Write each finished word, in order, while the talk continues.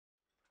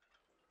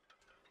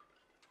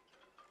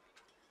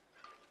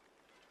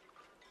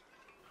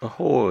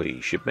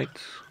Ahoy,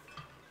 shipmates!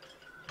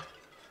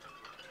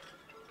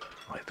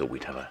 I thought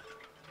we'd have a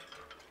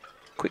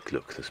quick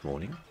look this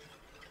morning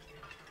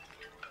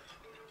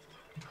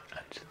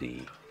at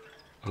the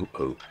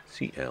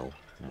OOCL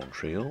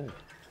Montreal.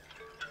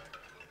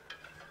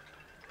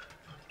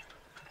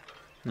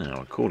 Now,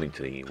 according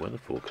to the weather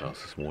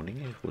forecast this morning,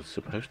 it was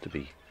supposed to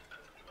be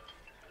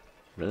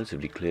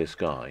relatively clear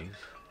skies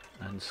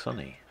and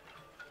sunny.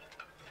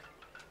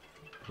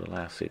 But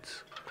alas,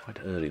 it's quite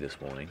early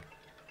this morning.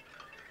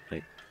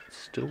 It's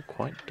still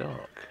quite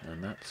dark,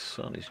 and that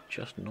sun is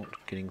just not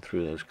getting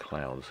through those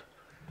clouds.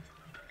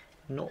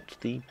 Not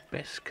the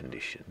best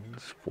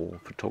conditions for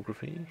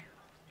photography.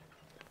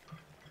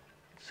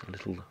 It's a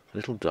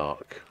little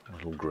dark, a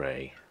little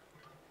grey.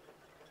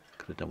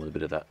 Could have done with a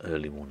bit of that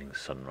early morning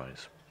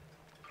sunrise.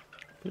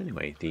 But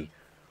anyway, the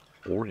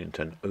Orient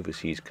and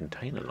Overseas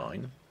Container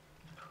Line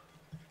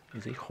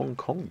is a Hong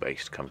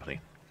Kong-based company.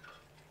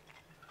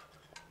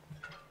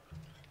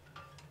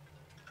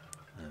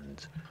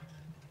 And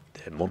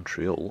their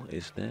Montreal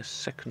is their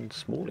second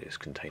smallest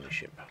container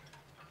ship.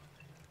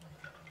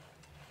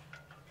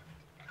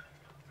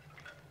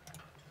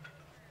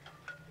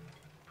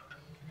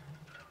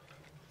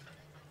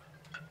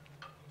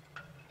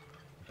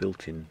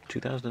 Built in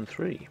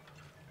 2003.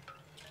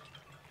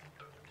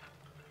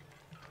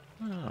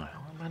 I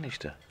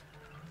managed to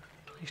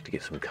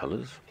get some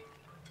colours.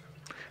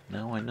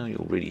 Now I know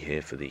you're really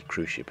here for the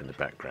cruise ship in the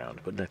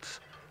background, but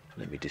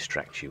let me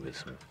distract you with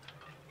some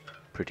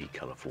pretty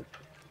colourful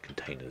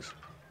containers.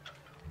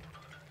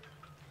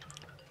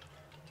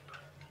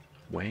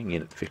 Weighing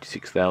in at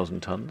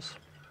 56,000 tonnes,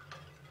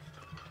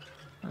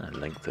 a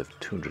length of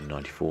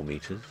 294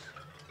 metres,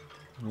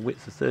 and a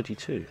width of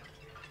 32.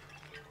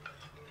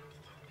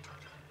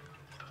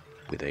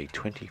 With a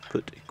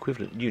 20-foot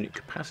equivalent unit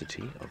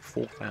capacity of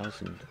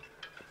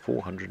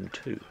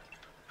 4,402.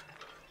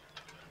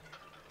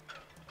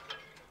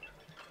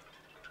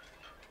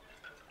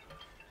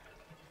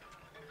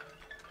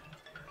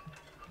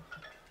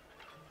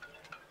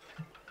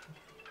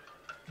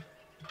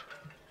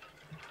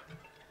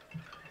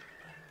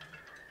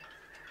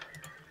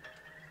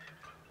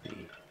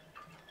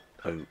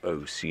 The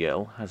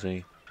OOCL has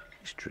a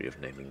history of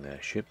naming their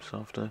ships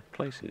after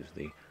places.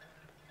 The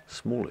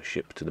smallest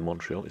ship to the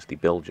Montreal is the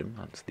Belgium.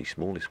 That's the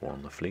smallest one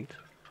on the fleet.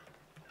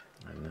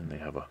 And then they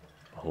have a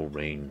whole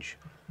range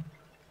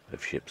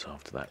of ships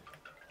after that.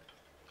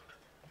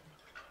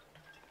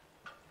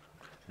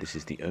 This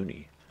is the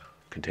only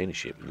container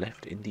ship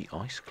left in the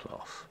ice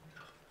class.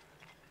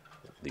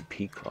 The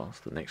P class,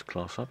 the next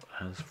class up,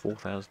 has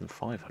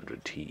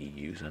 4,500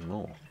 TEUs and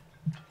more.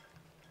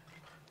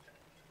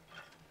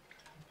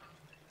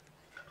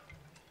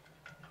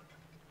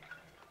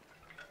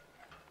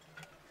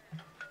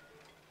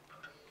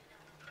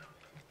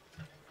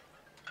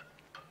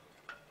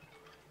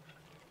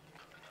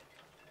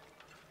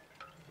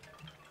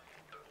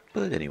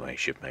 But anyway,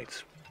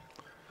 shipmates,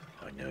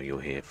 I know you're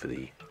here for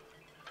the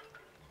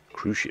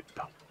cruise ship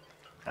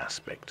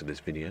aspect of this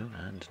video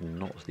and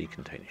not the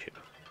container ship.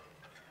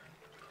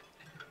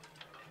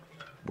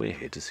 We're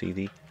here to see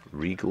the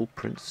Regal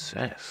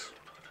Princess.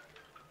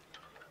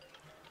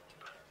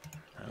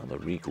 Now, the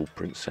Regal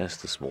Princess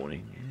this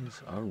morning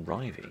is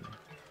arriving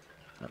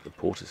at the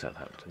port of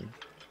Southampton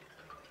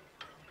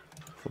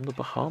from the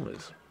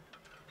Bahamas.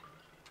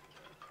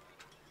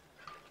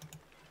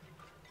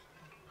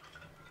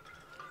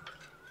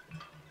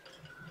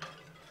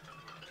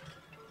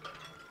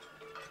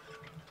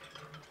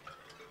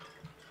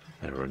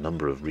 There are a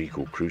number of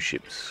Regal cruise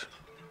ships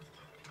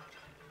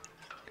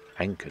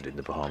anchored in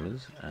the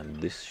Bahamas, and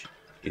this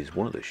is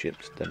one of the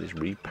ships that is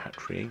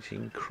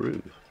repatriating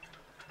crew,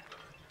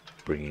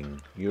 bringing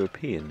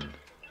European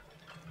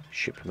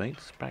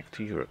shipmates back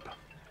to Europe.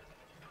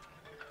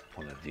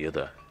 One of the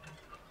other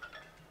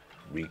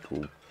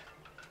Regal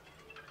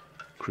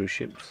cruise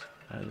ships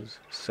has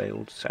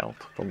sailed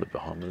south from the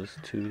Bahamas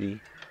to the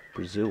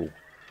Brazil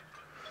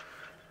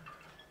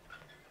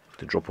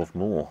to drop off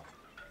more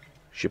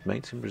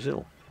shipmates in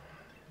Brazil.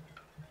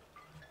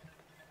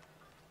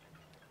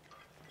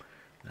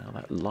 Now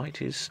that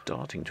light is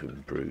starting to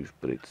improve,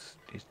 but it's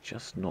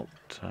just not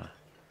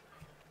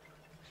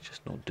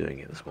doing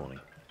it this morning.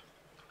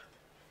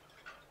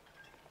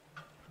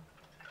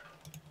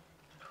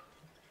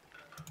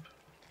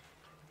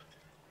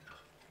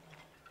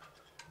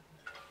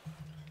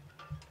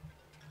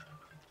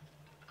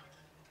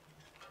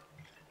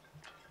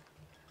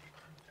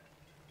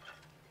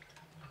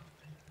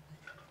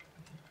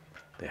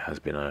 There has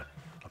been a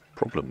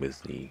problem with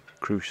the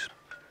cruise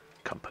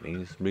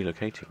companies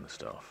relocating the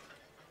staff.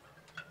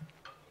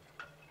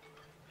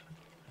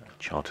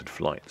 Chartered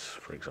flights,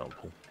 for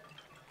example.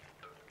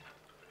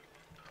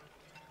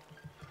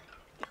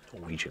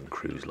 Norwegian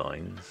Cruise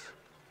Lines.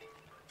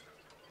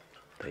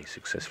 They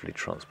successfully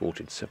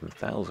transported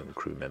 7,000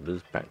 crew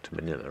members back to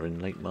Manila in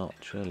late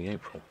March, early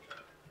April.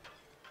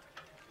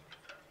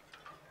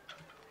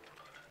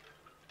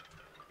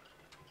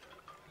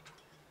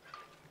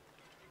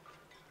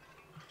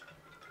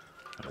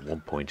 At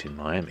one point in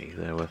Miami,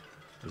 there were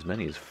as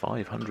many as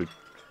 500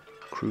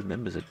 crew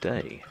members a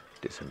day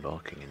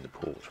disembarking in the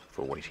port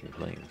for waiting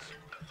planes.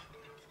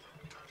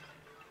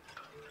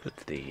 But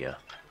the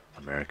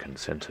American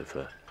Center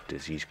for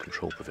Disease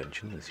Control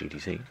Prevention, the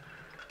CDC,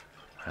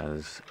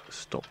 has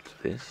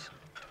stopped this,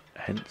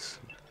 hence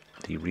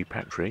the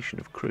repatriation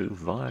of crew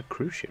via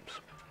cruise ships.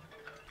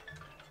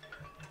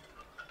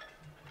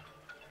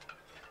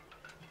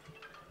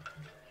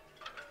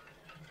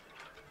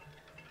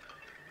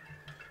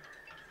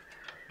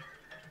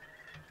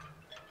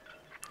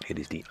 It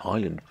is the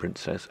Island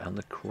Princess and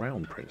the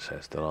Crown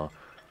Princess that are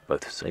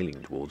both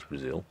sailing towards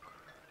Brazil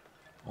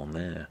on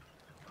their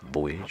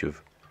voyage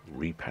of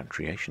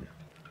repatriation.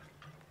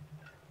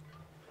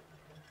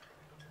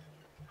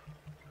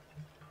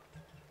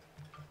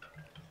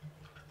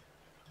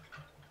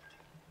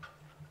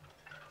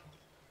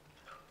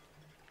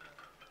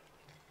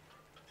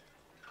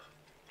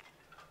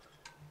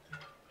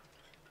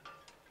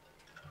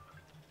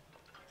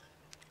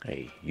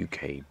 A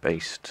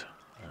UK-based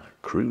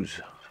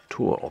cruise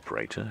tour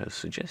operator has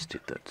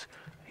suggested that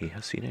he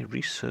has seen a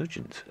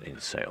resurgence in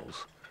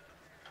sales.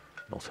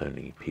 Not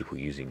only people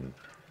using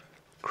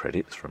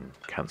credits from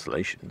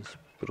cancellations,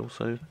 but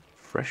also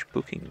fresh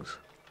bookings.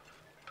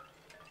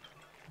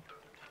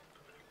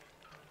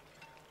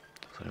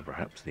 So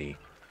perhaps the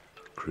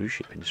cruise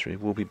ship industry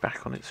will be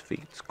back on its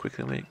feet quicker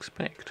than we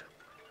expect.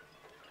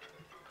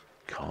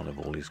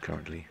 Carnival is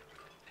currently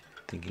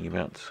thinking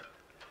about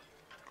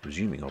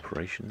resuming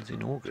operations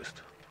in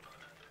August.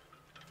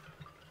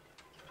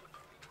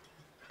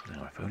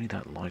 Now, if only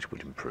that light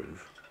would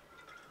improve,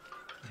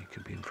 it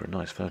could be in for a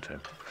nice photo.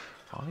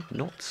 I've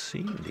not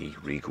seen the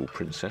Regal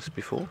Princess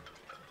before.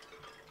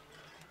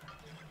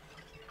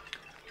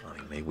 I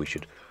think maybe we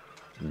should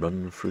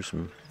run through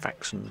some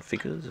facts and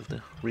figures of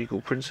the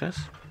Regal Princess.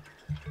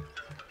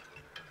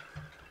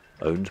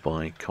 Owned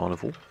by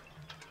Carnival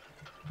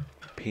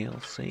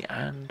PLC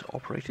and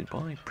operated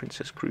by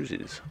Princess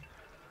Cruises.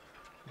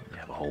 They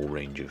have a whole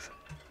range of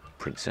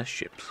Princess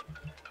ships.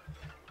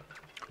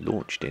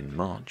 Launched in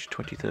March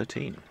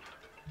 2013.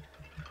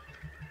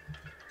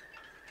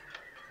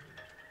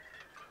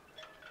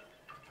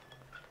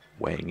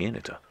 Weighing in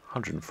at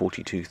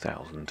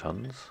 142,000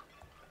 tons,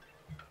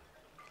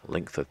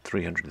 length of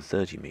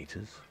 330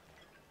 metres,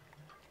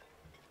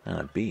 and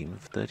a beam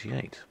of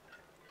 38.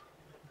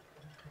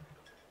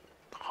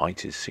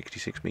 Height is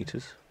 66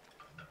 metres,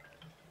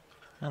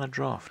 and a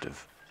draft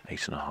of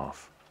 8.5.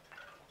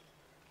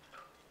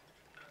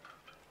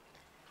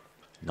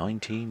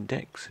 19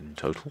 decks in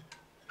total.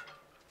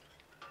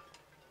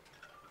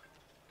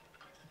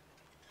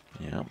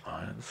 Yeah,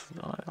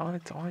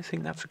 I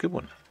think that's a good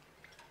one.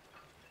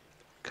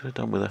 Could have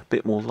done with a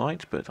bit more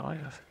light, but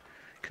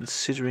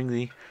considering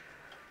the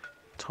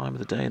time of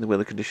the day and the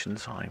weather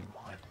conditions,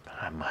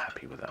 I'm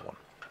happy with that one.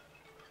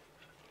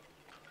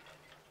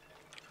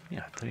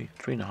 Yeah,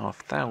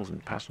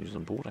 3,500 passengers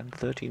on board and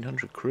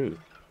 1,300 crew.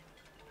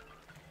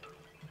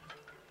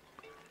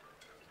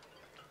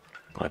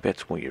 But I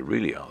bet what you're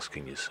really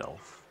asking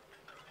yourself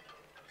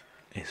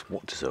is,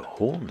 what does a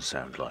horn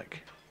sound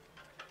like?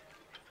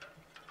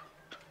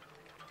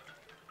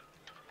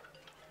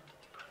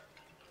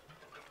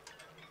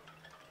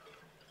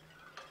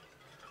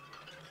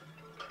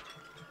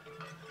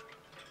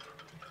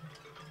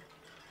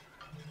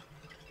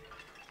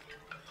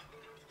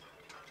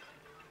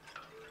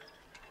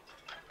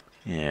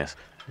 Yes,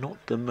 not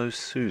the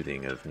most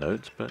soothing of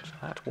notes, but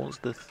that was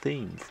the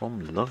theme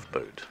from Love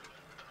Boat,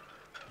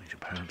 which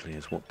apparently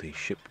is what the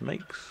ship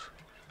makes.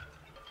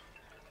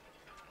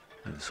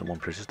 And someone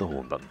presses the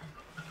horn button.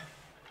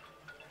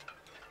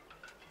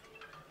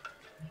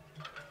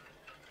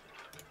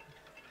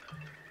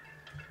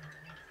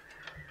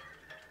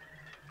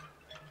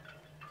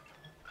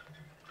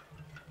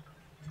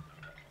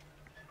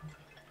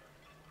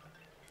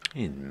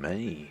 In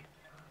May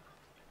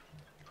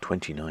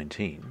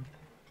 2019,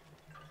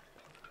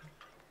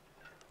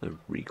 the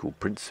Regal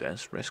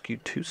Princess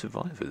rescued 2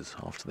 survivors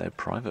after their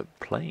private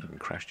plane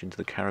crashed into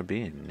the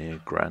Caribbean near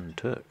Grand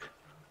Turk.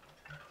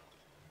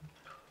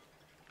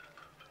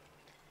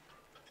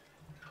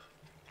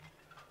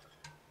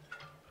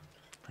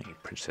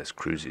 Princess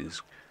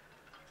Cruises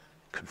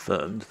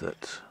confirmed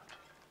that,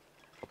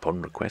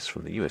 upon request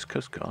from the US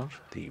Coast Guard,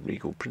 the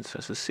Regal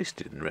Princess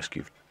assisted in the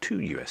rescue of 2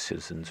 US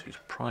citizens whose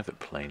private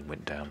plane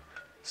went down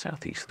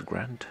southeast of the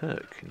Grand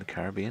Turk in the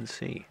Caribbean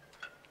Sea.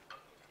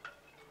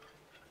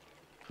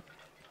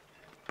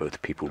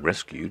 Both people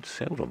rescued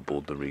sailed on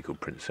board the Regal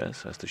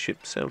Princess as the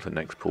ship sailed to the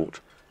next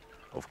port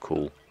of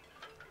call,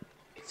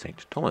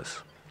 St.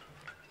 Thomas.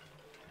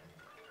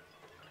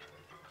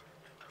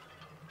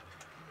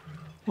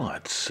 Well,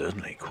 that's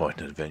certainly quite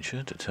an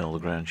adventure to tell the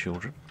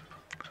grandchildren.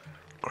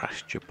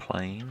 Crashed your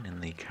plane in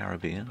the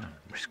Caribbean and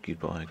rescued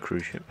by a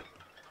cruise ship.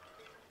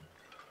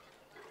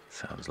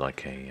 Sounds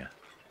like a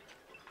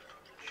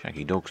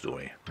Shaggy Dog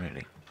story,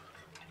 really.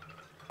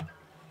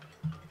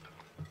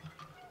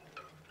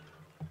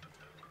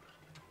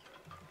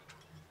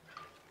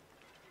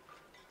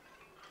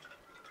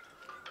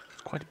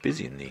 It's quite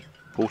busy in the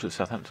port of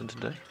Southampton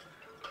today.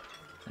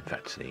 In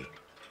fact, the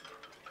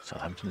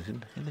Southampton is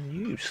in the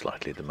news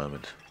slightly at the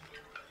moment,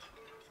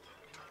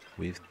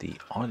 with the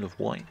Isle of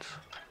Wight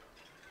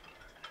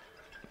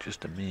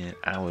just a mere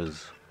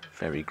hour's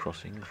ferry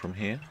crossing from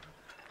here.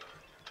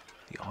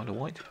 The Isle of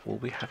Wight will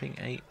be having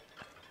a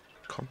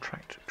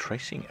contract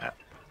tracing app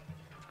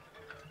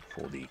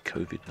for the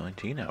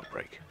COVID-19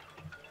 outbreak.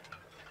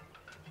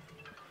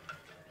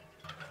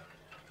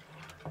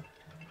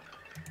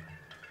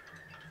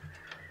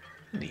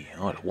 The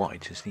Isle of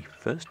Wight is the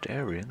first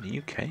area in the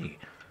UK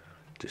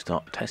to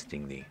start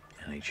testing the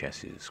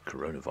NHS's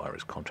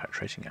coronavirus contact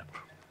tracing app.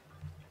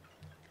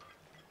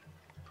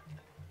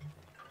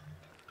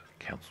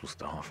 Council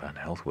staff and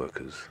health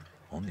workers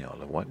on the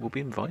Isle of Wight will be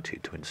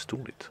invited to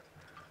install it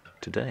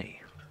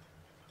today,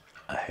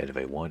 ahead of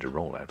a wider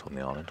rollout on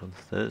the island on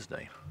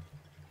Thursday.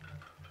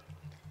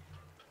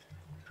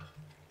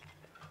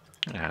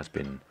 There has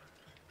been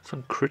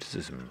some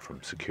criticism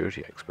from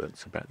security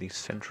experts about the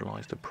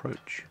centralised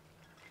approach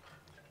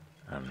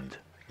and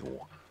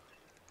your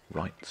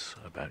rights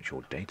about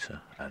your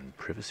data and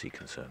privacy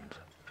concerns.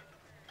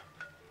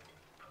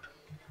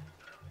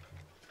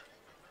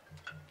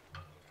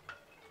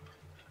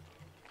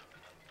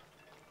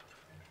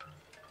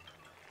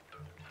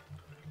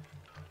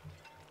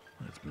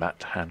 It's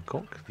Matt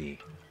Hancock, the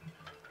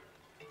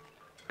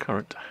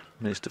current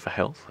Minister for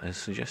Health, has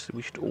suggested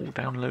we should all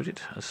download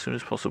it as soon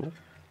as possible.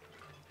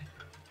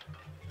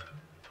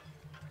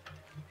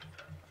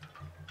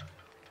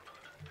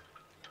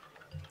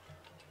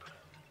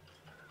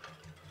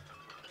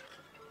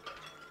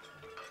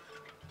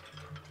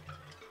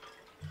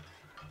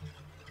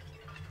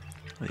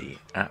 The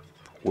app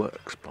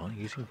works by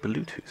using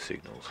Bluetooth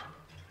signals,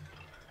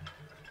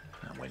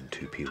 and when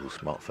two people's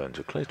smartphones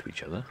are close to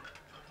each other,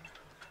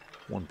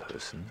 one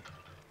person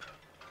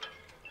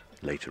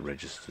later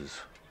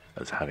registers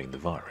as having the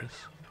virus,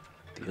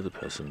 the other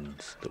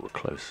persons that were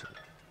close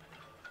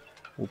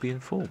will be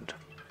informed.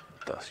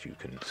 Thus you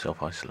can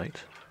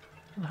self-isolate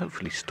and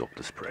hopefully stop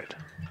the spread.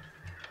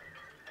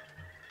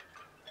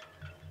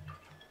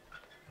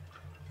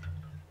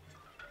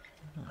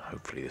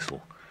 Hopefully this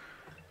will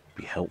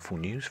be helpful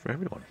news for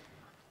everyone.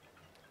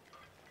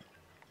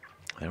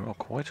 There are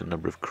quite a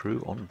number of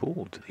crew on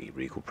board the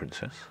Regal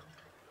Princess.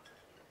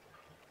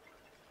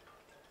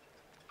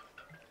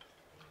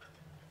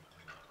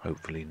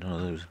 Hopefully none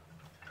of those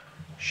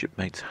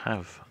shipmates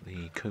have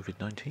the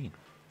COVID-19.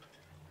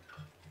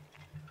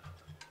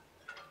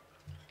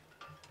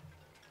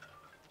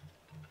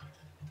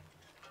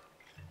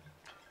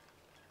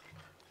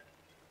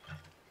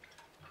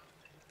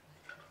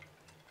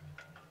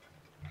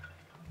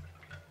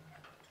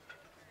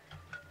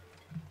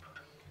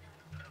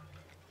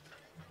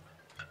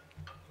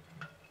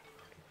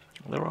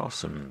 There are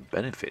some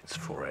benefits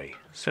for a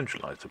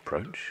centralised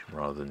approach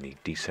rather than the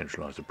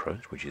decentralised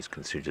approach, which is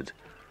considered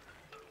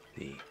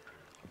the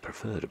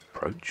preferred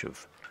approach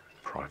of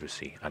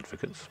privacy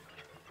advocates.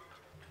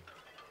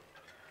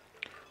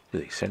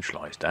 With a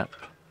centralised app,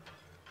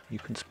 you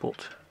can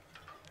spot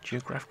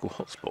geographical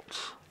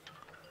hotspots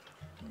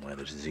where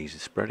the disease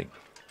is spreading.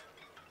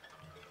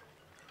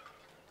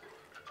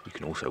 You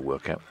can also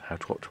work out how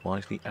to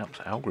optimise the app's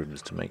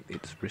algorithms to make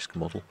its risk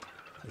model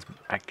as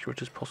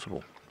accurate as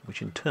possible,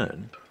 which in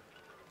turn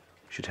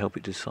should help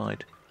it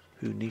decide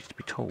who needs to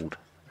be told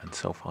and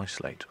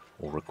self-isolate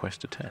or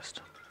request a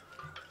test.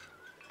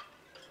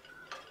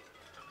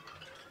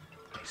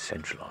 A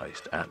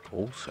centralised app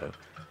also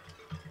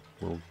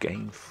will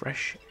gain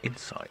fresh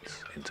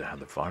insights into how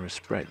the virus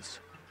spreads,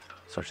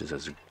 such as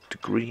a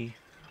degree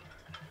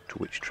to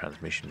which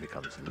transmission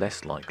becomes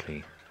less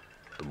likely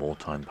the more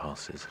time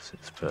passes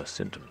since first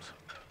symptoms.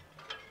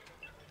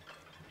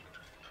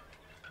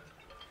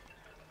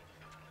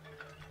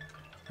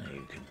 Now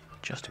you can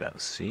just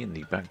about see in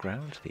the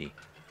background the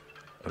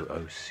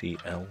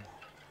OOCL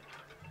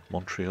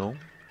Montreal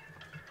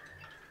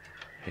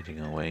heading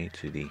our way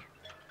to the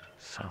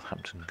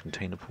Southampton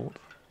container port.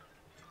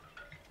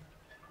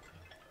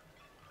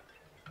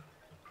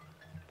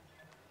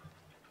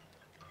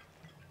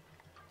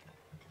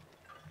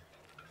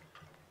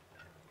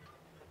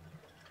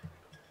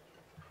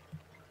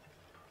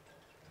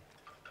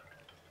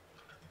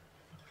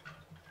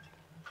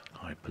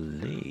 I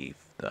believe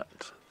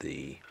that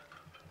the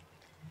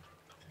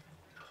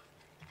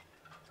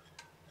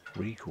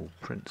Regal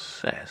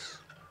Princess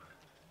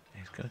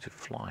is going to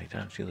fly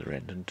down to the other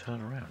end and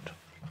turn around.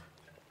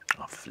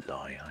 Oh,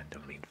 fly, I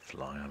don't mean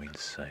fly, I mean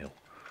sail.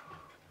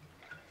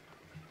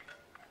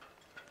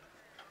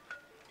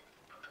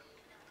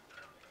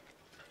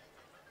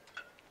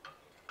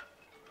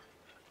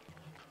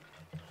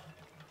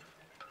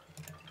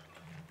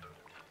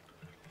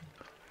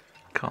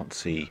 Can't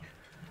see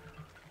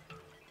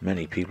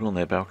many people on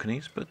their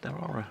balconies, but there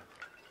are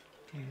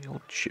the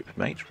odd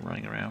shipmates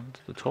running around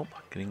the top,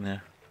 getting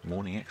their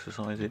morning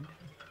exercise in.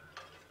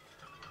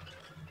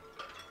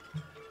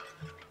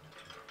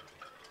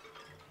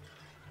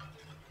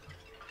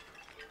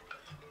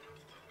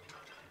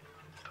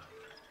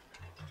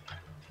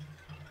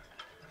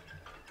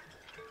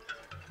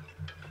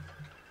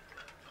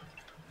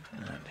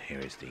 And here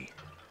is the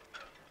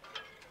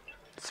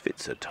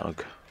spitzer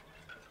tug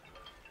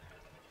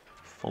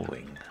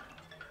following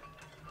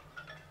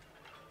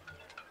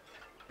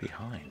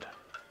behind.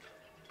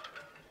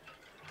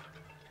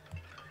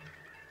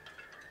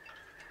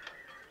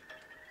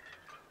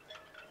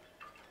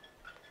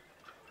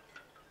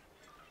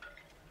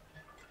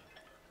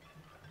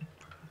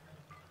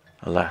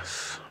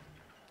 Alas,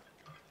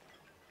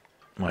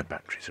 my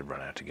batteries have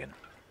run out again.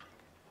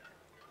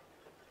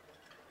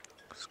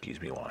 Excuse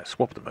me while I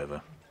swap them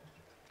over.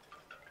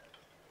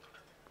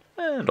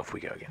 And off we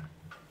go again.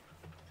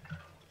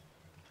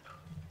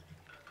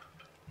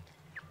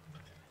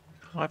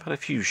 I've had a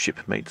few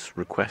shipmates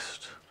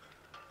request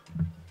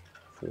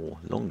for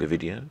longer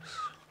videos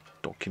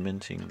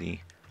documenting the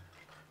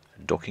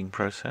docking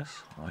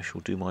process. I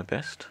shall do my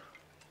best.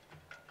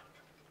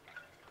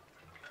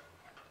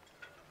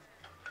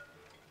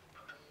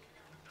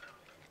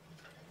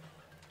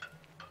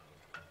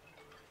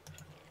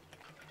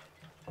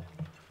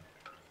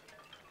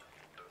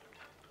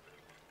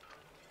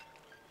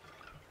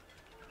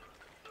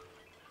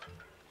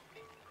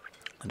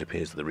 It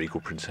appears that the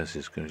Regal Princess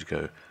is going to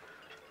go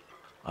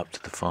up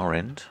to the far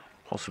end,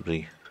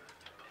 possibly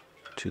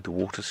to the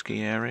water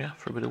ski area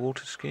for a bit of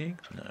water skiing.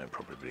 No,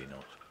 probably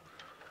not.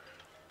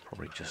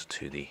 Probably just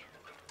to the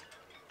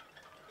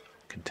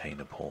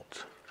container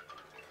port,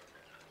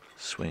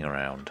 swing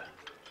around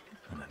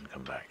and then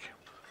come back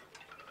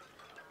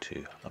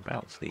to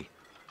about the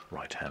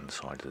right hand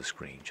side of the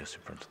screen, just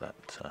in front of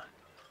that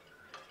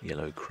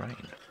yellow crane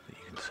that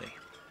you can see.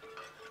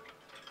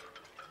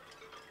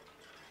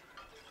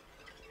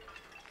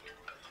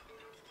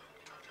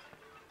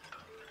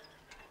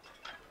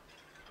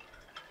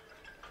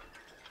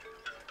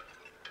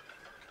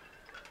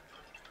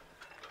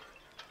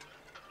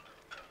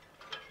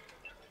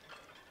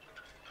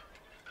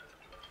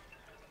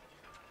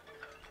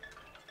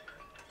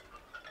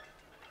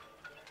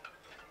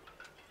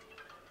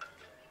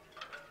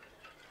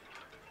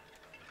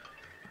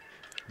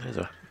 There's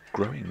a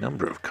growing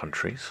number of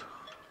countries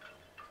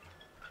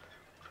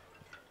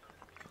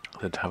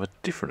that have a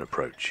different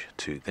approach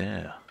to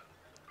their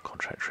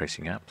contract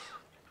tracing apps.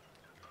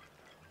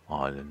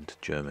 Ireland,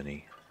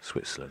 Germany,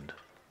 Switzerland,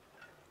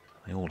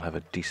 they all have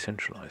a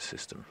decentralized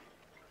system.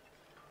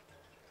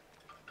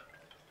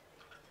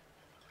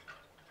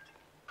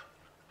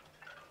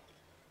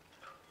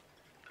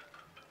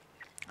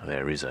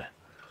 There is a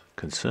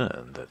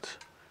concern that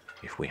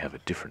if we have a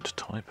different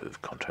type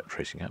of contact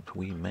tracing app,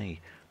 we may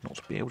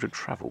not be able to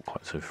travel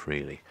quite so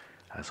freely,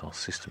 as our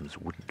systems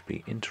wouldn't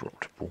be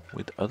interoperable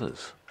with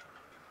others.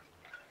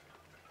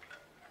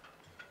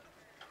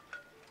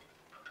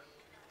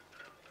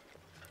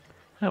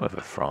 However,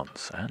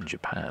 France and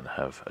Japan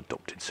have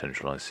adopted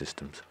centralized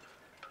systems.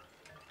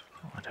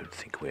 I don't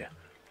think we're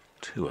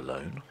too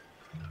alone.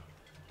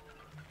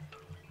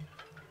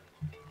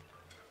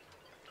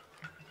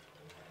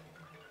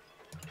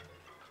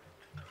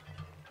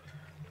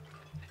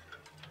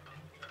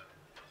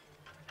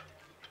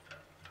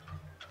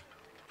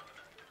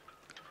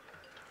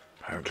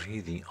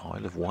 Apparently the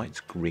Isle of Wight's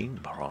Green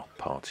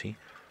Party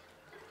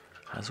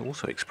has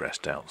also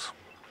expressed doubts.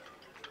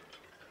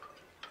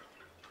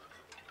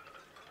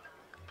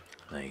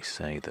 They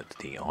say that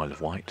the Isle of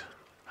Wight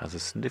has a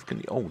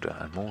significantly older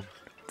and more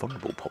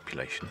vulnerable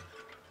population,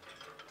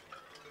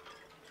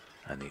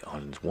 and the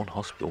island's one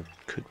hospital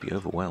could be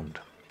overwhelmed.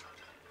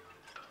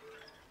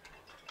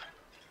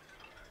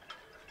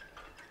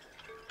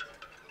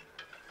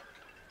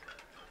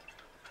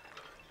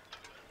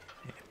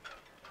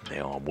 They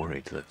are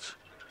worried that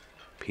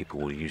people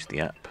will use the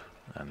app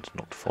and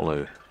not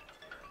follow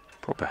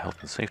proper health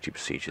and safety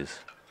procedures,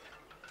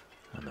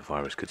 and the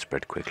virus could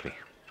spread quickly.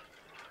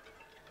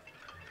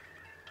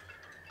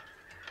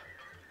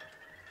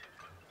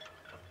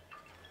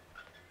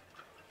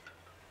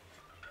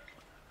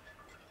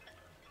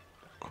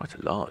 Quite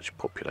a large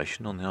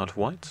population on the Isle of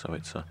Wight, so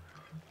it's an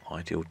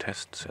ideal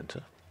test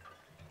centre.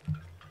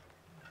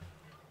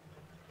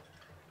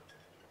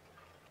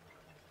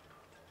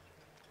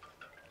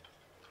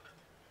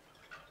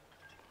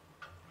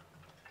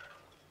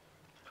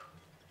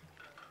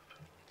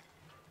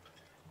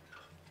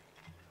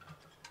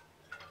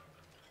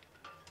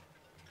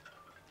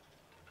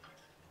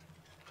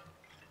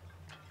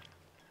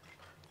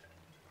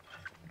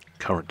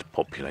 Current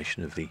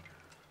population of the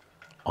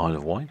Isle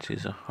of Wight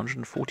is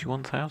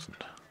 141,000.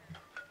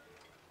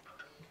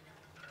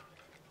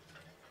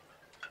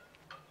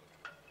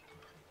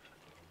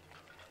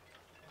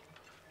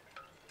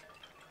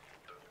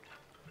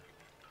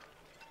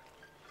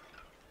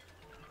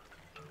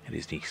 It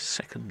is the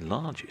second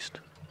largest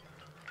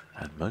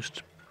and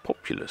most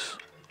populous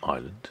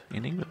island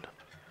in England.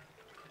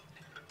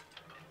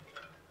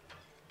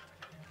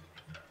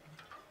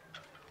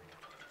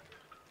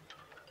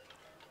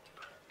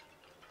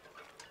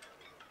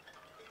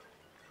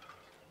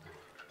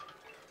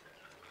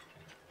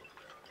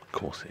 Of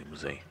course, it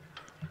was a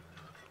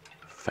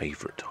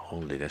favourite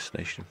holiday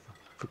destination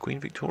for Queen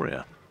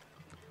Victoria.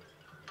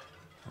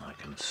 I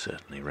can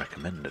certainly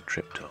recommend a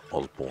trip to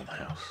Osborne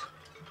House.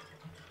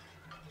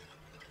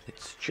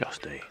 It's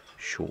just a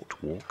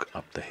short walk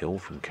up the hill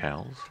from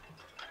Cowes.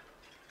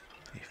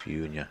 If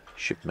you and your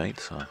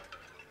shipmates are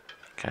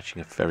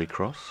catching a ferry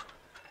cross,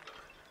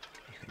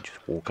 you can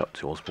just walk up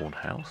to Osborne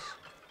House,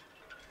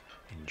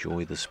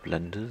 enjoy the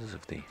splendours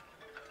of the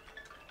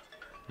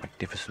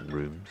magnificent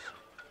rooms.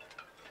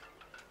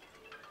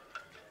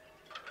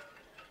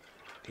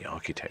 The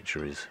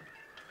architecture is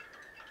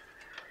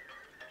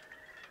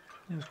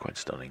quite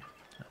stunning.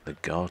 The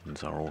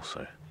gardens are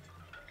also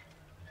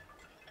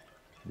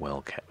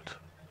well kept.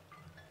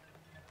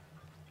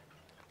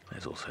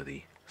 There's also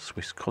the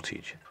Swiss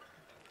cottage,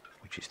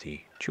 which is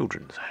the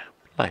children's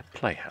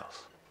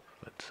playhouse,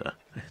 but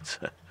it's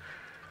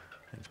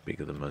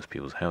bigger than most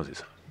people's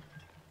houses.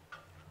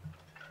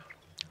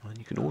 And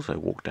you can also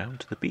walk down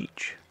to the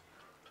beach.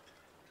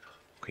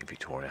 Queen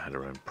Victoria had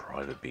her own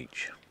private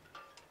beach.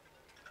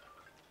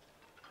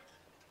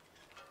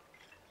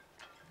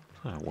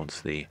 So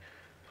once the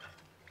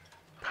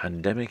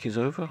pandemic is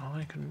over,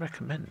 I can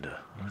recommend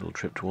a little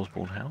trip to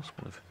Osborne House,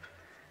 one of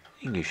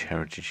English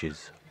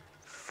heritage's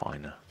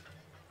finer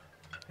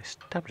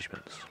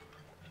establishments.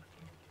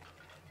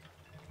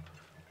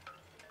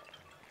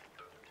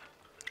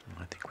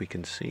 I think we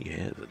can see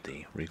here that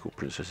the Regal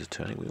Princess is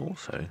turning. We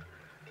also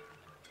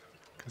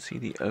can see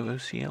the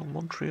OOCL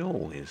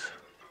Montreal is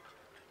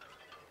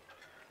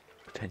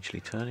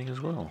potentially turning as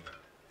well.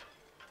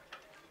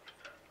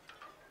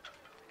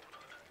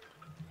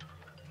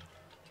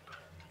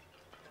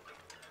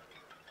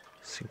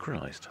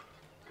 Synchronized.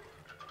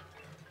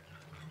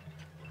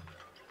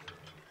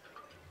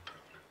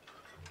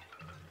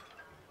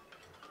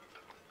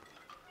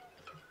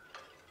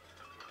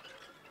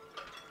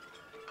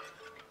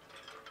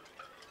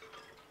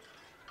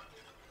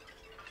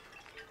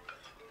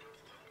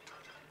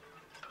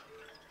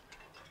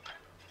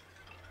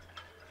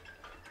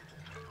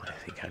 I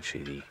think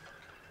actually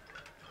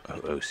the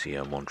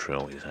OOCL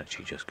Montreal is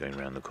actually just going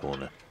around the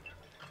corner.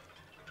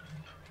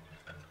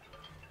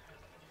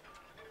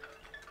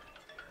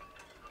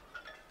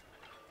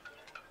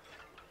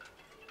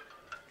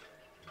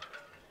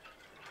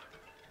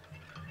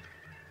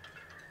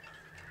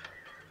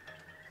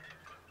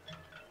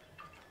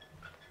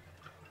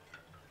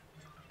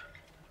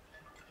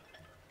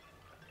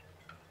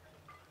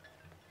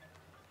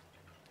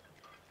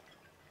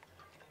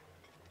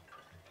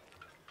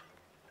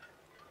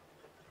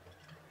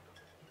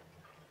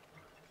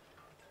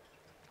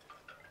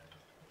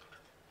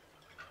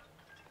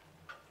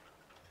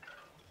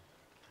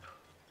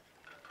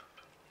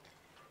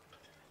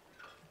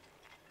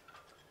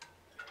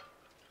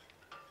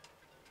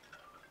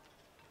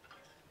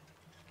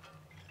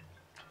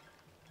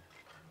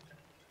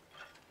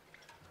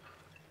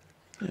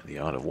 The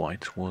Isle of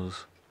Wight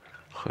was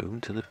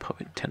home to the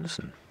poet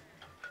Tennyson.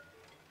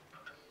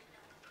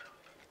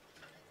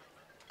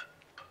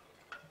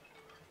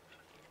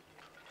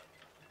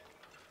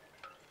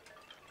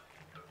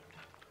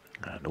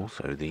 And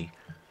also the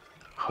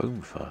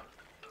home for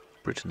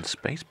Britain's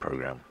space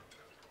programme.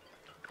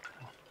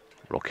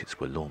 Rockets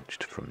were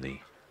launched from the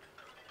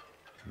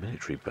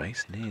military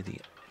base near the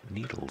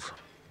Needles.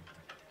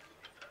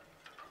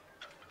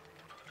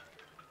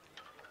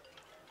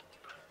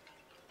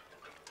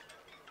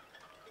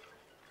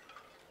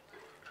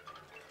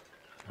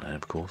 And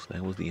of course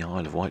there was the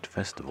Isle of Wight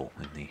Festival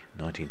in the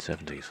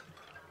 1970s,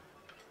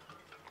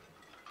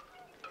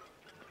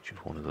 which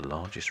was one of the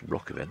largest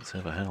rock events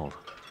ever held.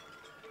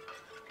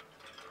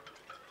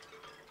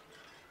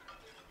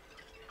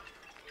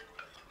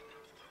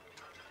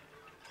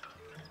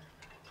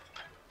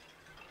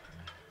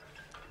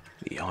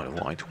 The Isle of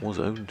Wight was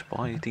owned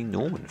by the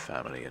Norman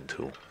family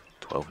until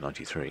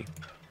 1293,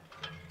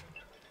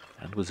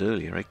 and was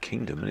earlier a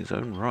kingdom in its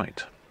own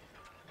right.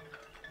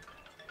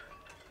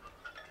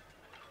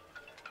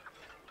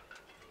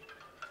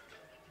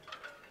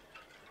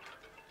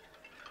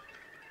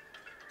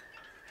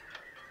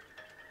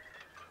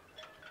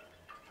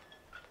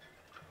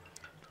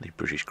 The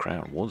British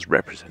Crown was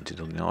represented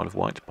on the Isle of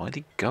Wight by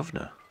the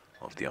Governor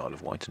of the Isle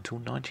of Wight until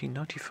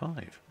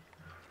 1995.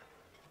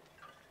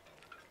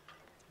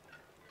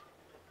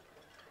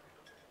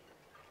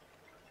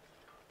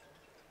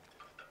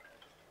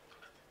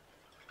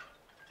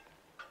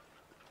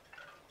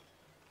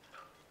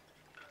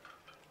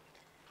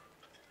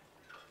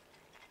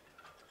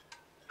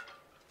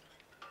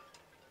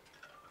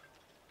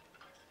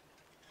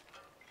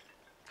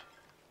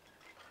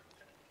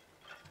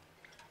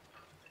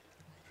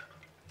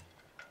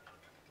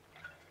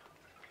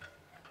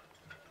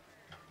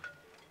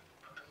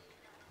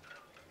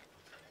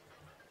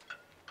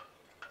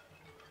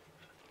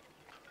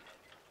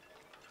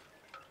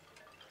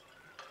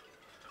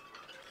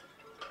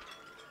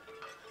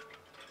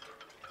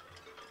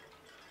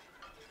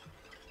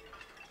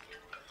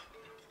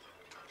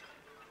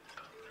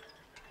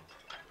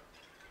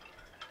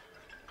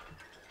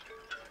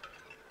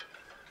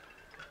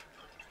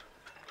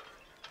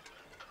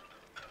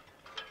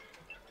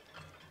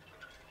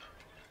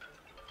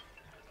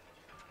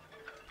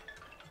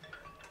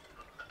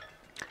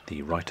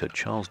 The writer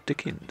Charles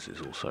Dickens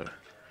is also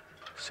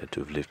said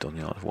to have lived on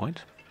the Isle of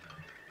Wight.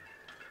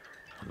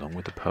 along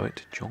with the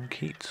poet John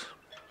Keats.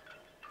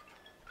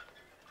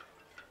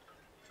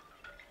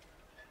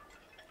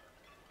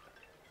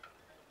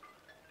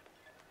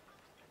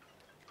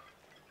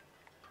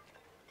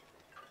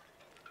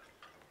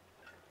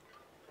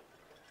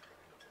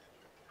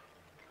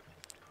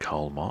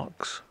 Karl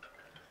Marx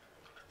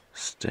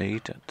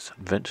stayed at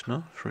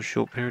Ventnor for a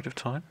short period of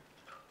time.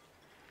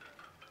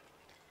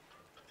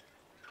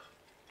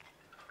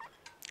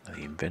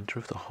 The inventor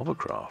of the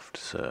hovercraft,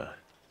 Sir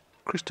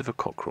Christopher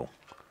Cockerell,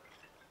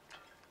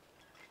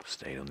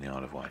 stayed on the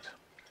Isle of Wight.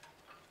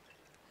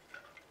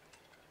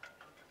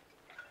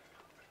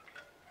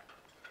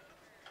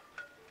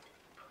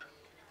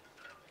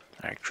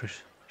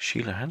 Actress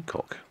Sheila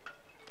Hancock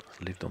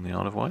lived on the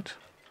Isle of Wight.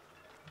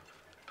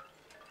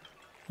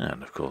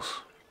 And of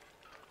course,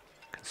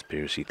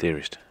 conspiracy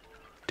theorist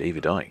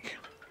David Icke.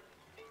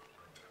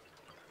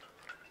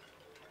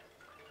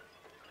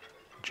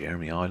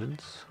 Jeremy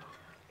Irons,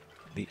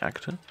 the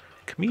actor,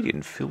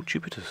 comedian Phil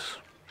Jupitus.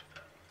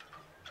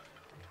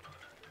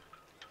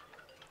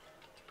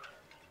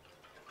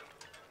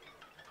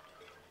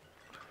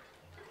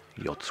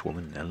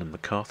 Yachtswoman Ellen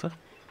MacArthur.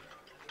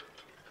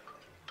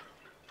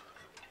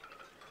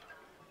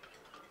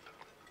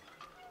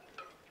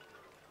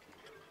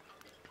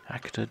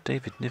 Actor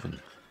David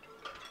Niven.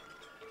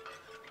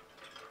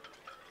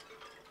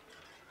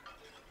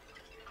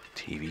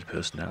 TV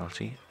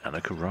personality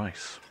Anneka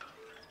Rice.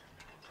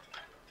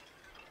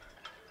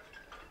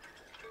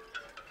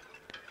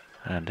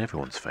 And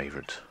everyone's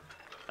favourite,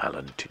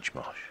 Alan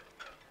Titchmarsh.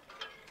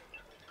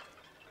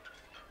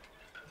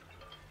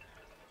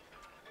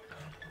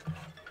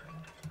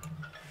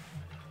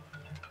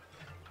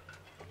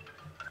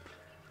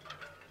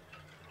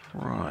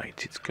 Right,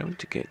 it's going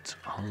to get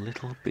a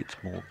little bit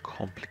more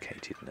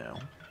complicated now,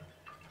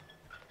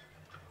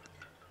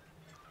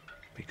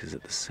 because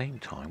at the same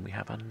time we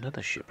have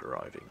another ship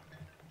arriving.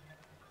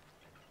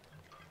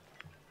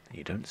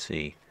 You don't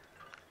see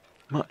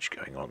much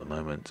going on at the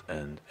moment,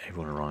 and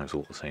everyone arrives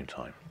all at the same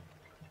time.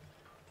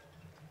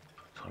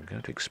 So I'm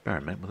going to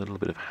experiment with a little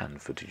bit of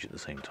hand footage at the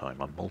same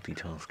time. I'm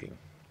multitasking.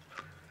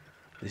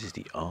 This is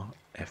the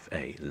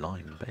RFA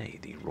Lyme Bay,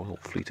 the Royal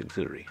Fleet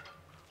Auxiliary,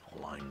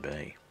 Lyme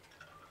Bay.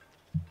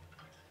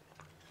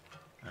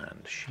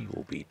 And she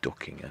will be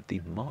docking at the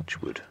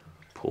Marchwood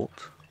port,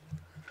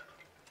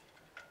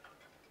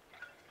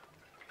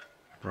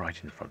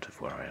 right in front of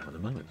where I am at the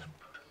moment.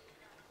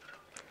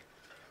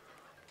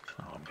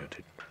 So I'm going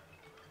to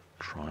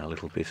try a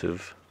little bit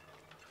of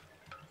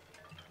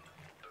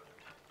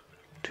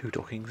 2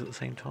 dockings at the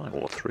same time,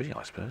 or 3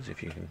 I suppose,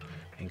 if you can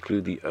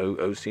include the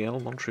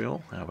OOCL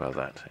Montreal. How about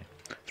that?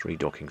 3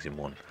 dockings in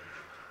one.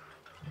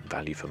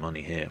 Value for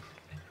money here.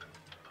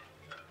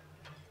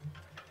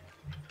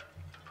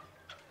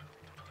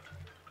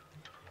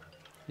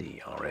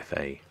 The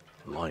RFA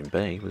Lyme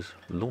Bay was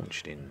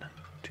launched in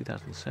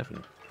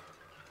 2007.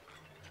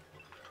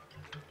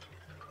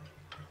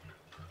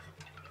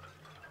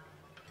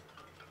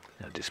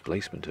 A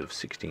displacement of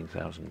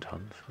 16,000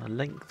 tonnes, and a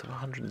length of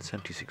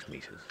 176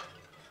 metres.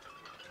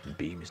 And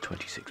beam is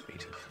 26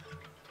 metres.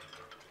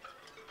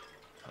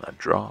 And a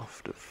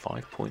draft of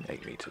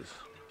 5.8 metres.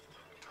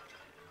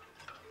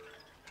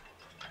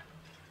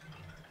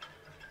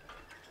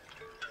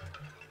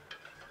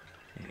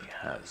 It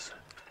has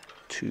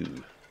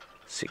 2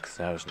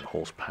 6,000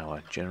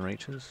 horsepower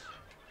generators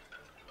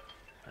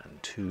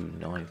and 2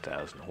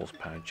 9,000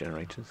 horsepower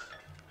generators,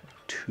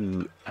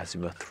 2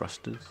 azimuth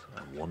thrusters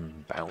and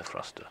 1 bow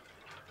thruster.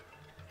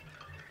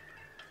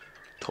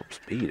 Top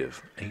speed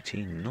of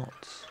 18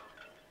 knots.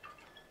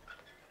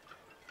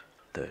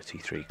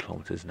 33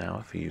 kilometers an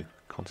hour for you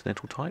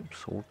continental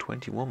types, or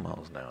 21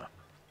 miles an hour.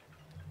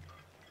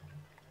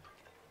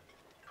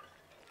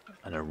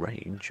 And a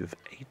range of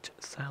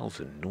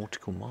 8,000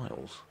 nautical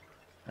miles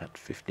at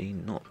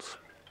 15 knots.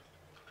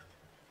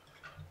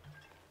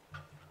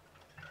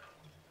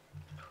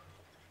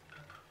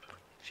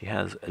 She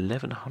has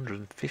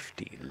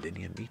 1,150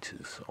 linear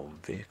meters of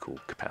vehicle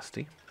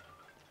capacity,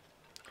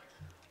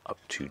 up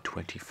to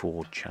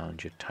 24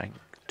 Challenger Tank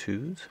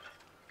 2s,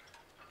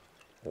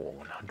 or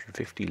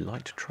 150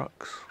 light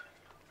trucks,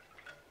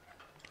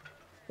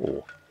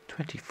 or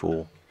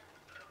 24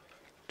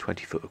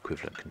 20-foot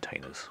equivalent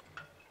containers.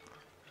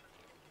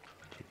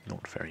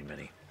 Not very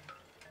many.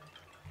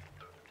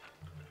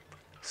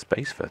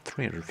 Space for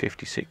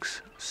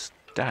 356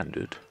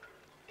 standard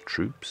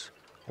troops,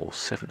 or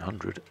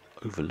 700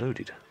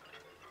 overloaded.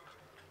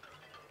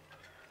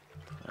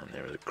 And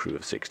there is a crew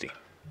of 60.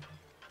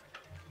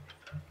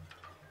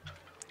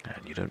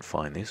 And you don't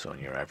find this on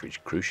your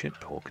average cruise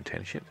ship or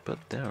container ship, but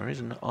there is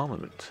an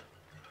armament.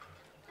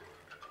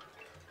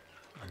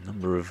 A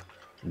number of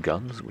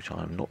guns which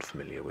I am not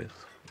familiar with.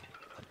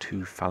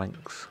 2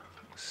 Phalanx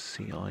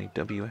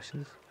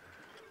CIWSs,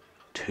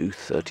 2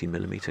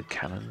 30mm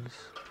cannons,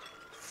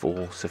 4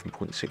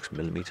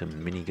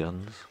 7.6mm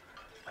miniguns,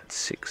 and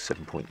 6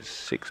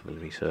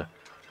 7.6mm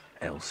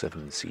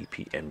L7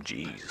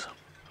 CPMGs.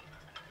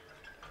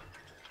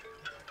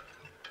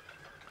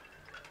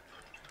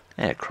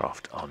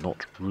 Aircraft are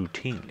not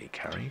routinely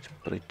carried,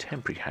 but a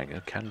temporary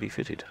hangar can be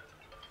fitted.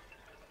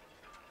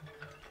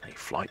 A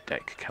flight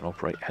deck can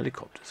operate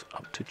helicopters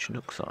up to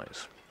Chinook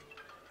size.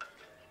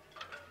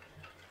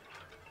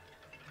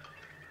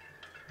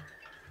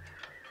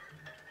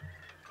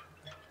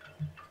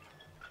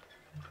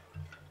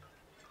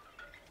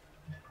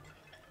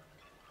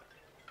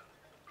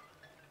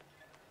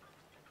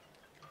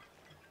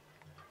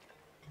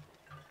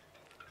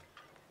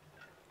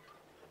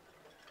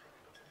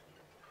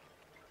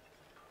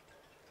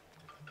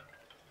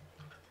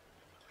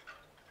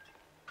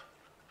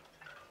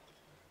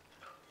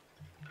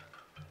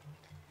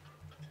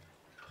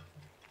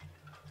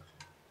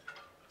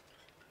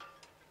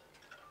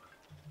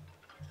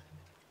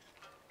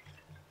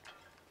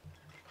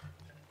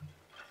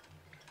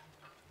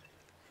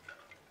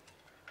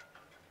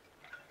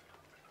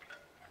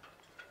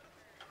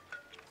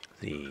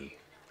 The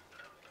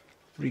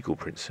Regal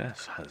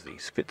Princess has the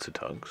Spitzer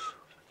tugs,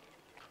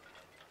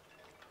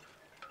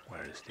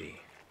 whereas the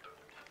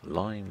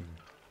Lyme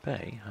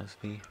Bay has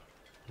the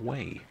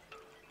Way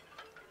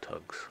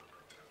tugs,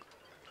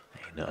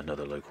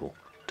 another local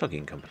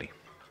tugging company.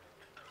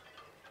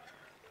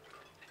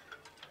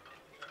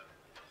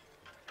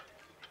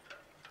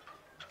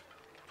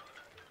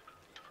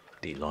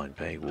 The Lyme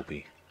Bay will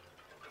be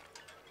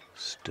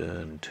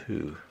stern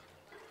to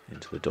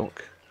into the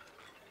dock.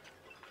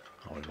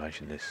 I would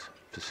imagine this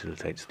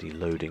facilitates the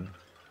loading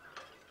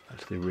at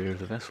the rear of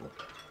the vessel.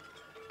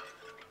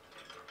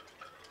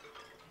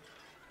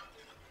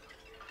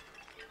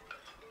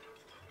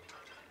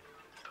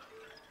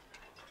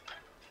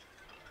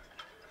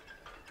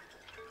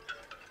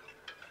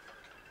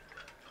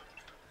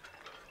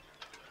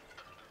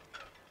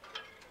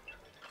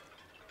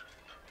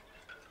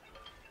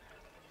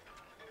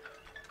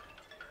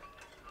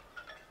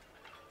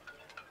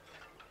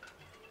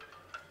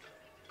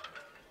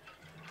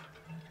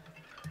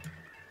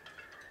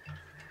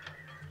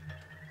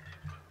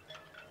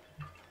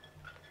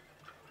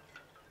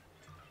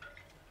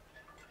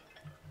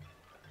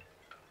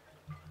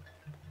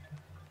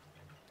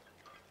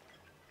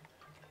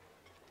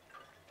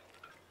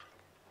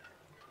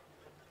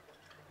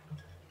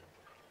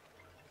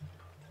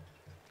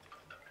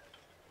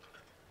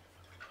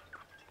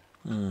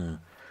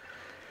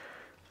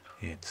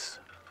 It's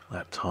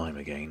that time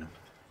again,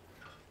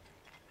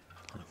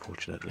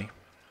 unfortunately.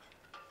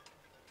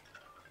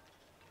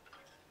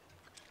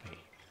 The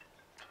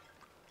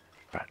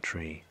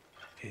battery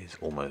is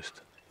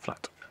almost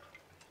flat.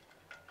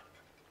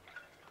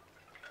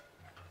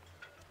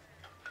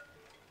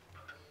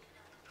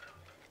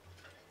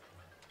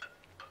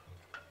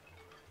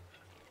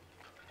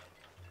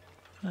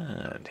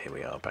 And here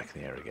we are back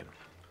in the air again.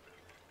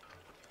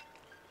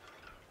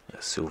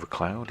 The Silver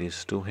Cloud is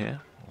still here,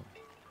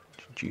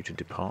 due to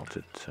depart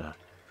at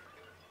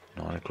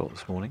 9 o'clock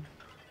this morning.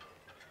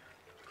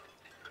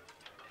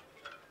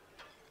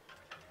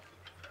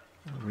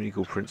 The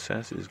Regal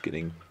Princess is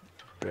getting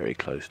very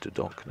close to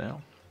dock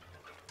now.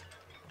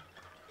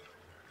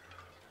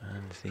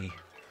 And the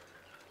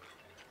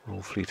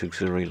Royal Fleet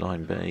Auxiliary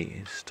Lyme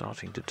Bay is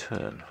starting to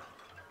turn.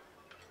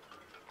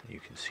 You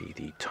can see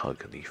the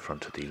tug at the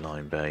front of the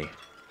Lyme Bay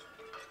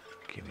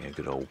giving a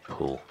good old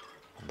pull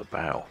on the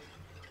bow.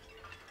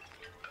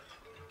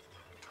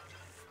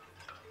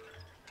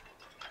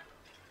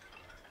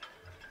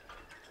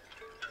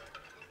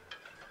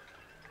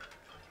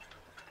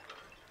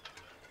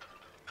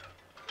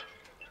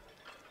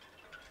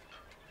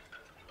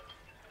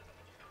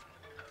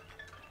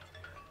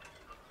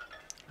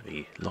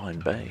 The Lyme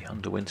Bay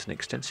underwent an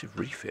extensive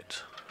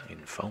refit in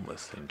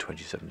Falmouth in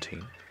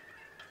 2017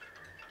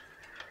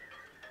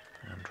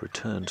 and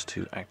returned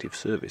to active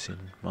service in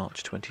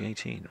March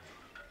 2018.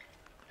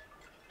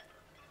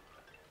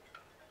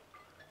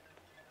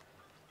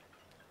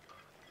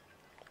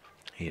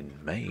 In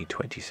May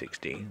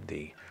 2016,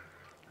 the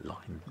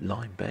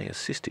Lyme Bay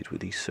assisted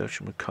with the search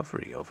and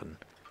recovery of an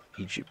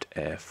Egypt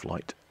Air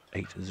Flight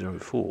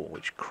 804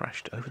 which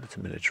crashed over the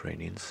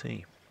Mediterranean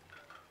Sea.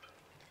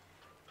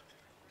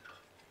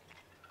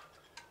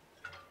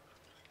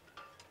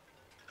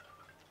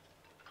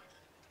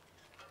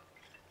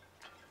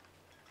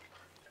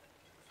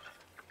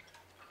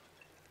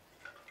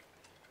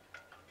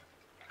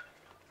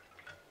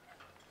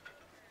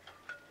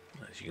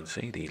 As you can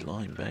see, the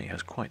Lyme Bay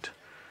has quite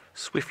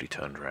swiftly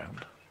turned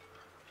around.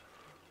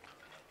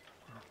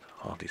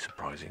 Hardly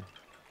surprising,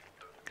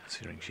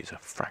 considering she's a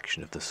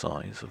fraction of the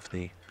size of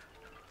the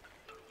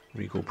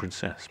Regal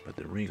Princess, but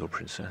the Regal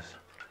Princess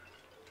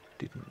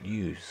didn't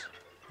use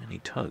any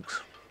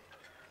tugs.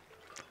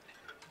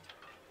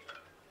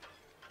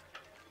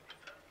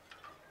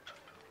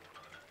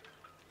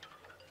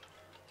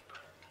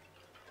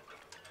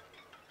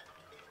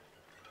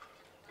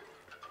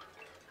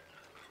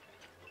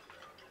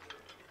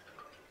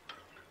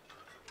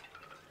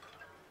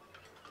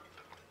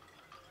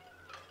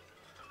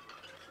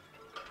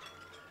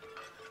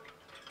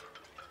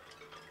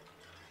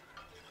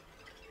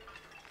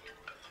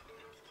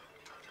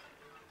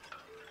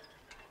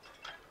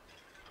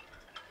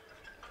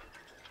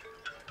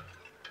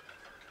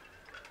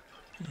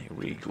 The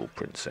Regal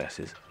Princess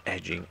is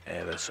edging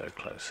ever so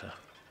closer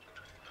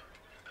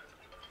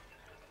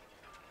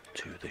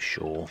to the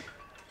shore,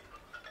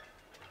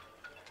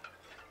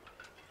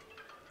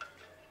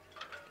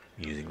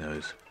 using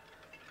those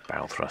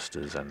bow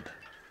thrusters and,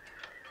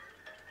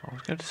 I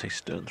was going to say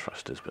stern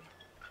thrusters, but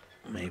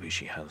maybe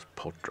she has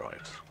pod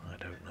drives, I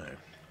don't know.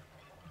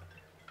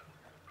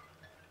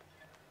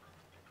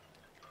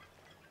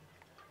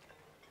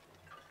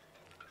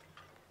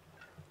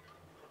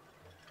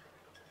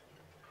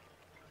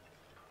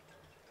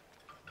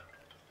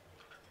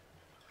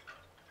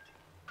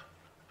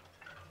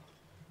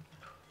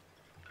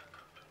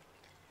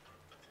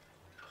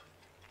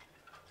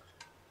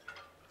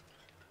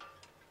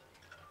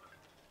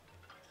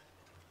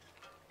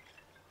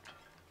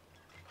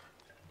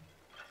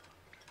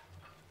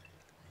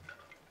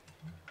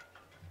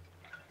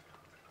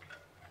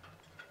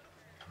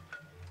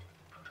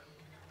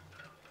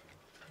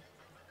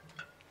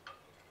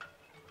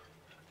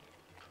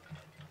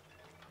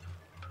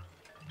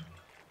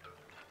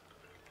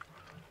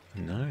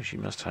 No, she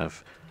must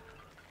have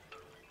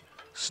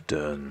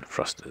stern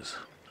thrusters.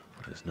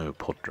 There's no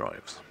pod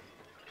drives.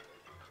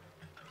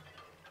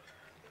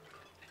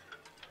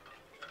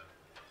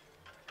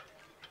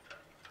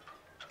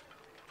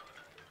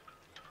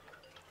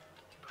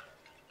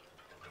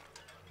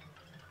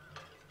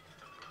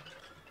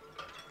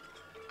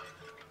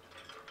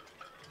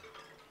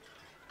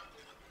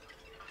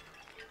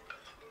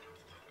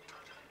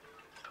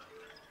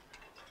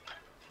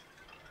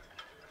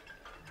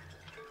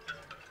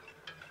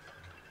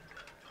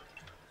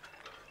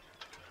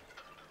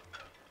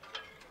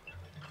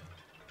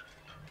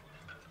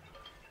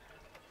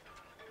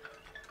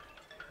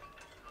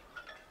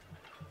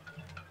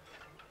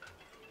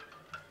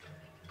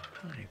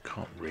 You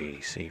can't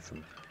really see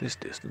from this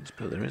distance,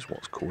 but there is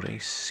what's called a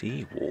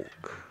sea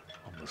walk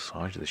on the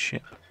side of the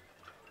ship.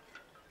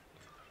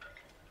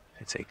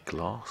 It's a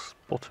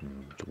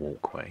glass-bottomed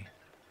walkway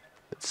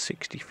that's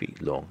 60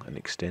 feet long and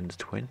extends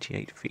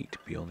 28 feet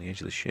beyond the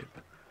edge of the ship,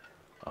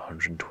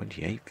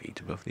 128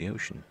 feet above the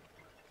ocean.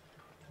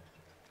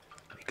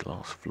 The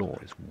glass floor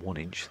is 1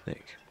 inch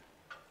thick.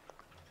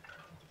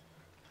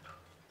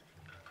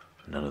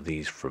 None of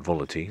these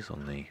frivolities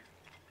on the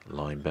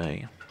Lyme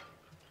Bay.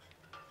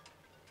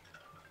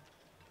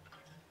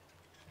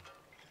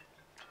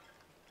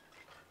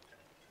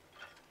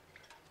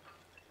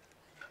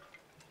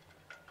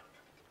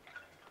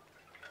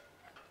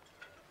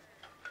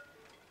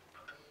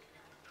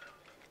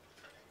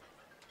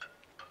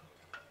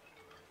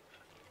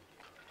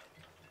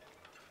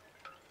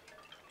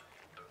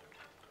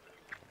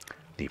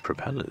 The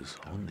propellers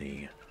on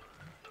the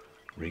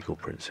Regal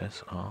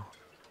Princess are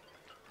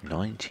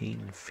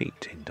 19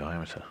 feet in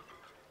diameter.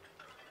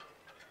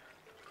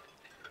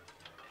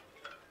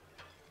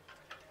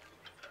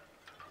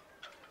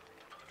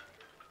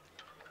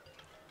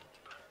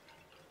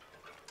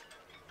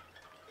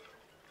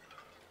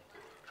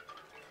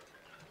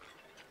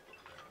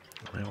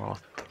 There are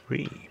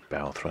 3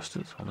 bow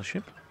thrusters on the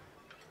ship.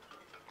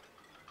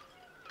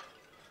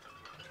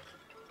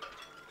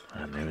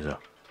 And there is a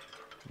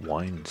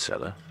wine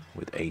cellar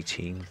with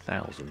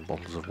 18,000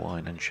 bottles of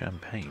wine and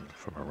champagne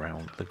from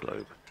around the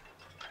globe,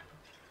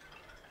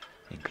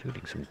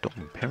 including some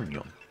Dom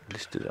Perignon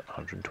listed at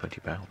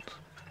 120 pounds.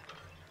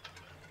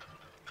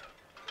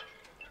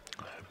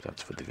 I hope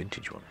that's for the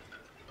vintage one.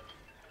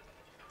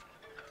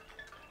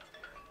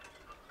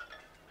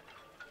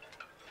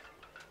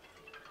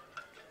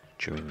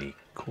 During the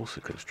course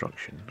of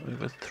construction,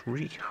 over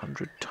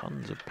 300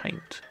 tons of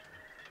paint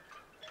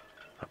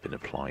have been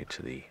applied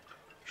to the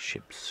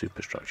ship's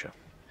superstructure.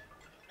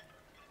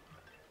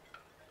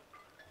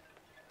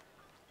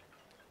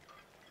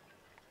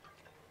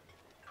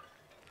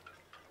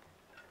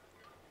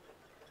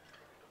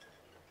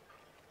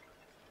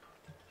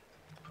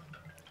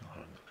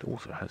 It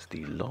also has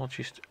the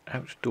largest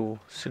outdoor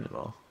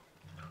cinema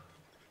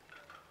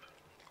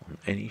on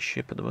any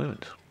ship at the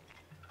moment.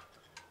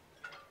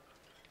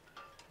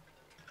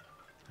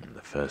 And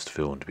the first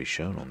film to be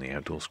shown on the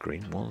outdoor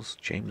screen was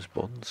James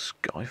Bond's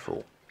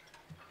Skyfall.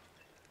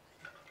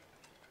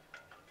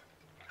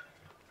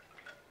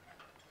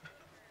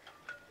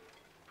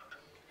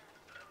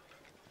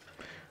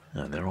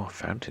 And there are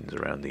fountains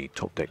around the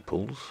top deck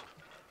pools,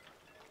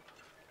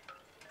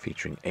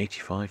 featuring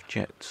 85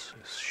 jets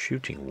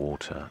shooting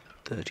water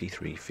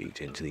 33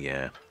 feet into the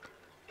air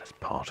as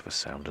part of a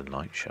sound and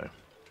light show.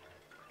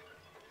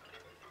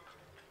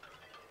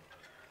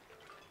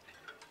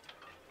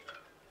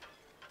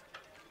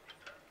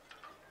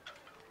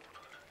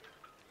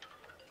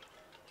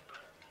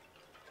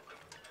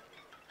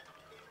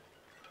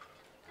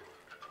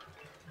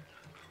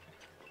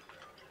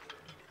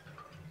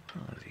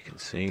 As you can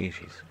see,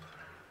 she's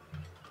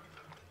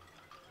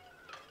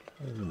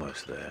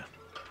almost there.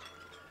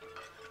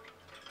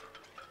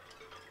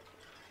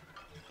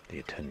 The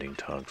attending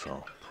tugs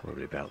are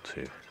probably about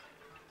to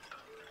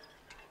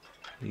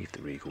leave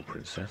the Regal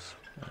Princess,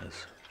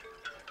 as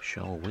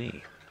shall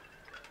we.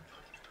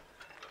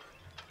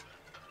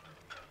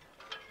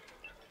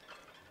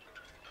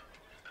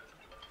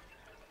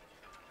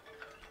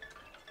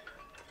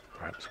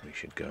 So we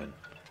should go and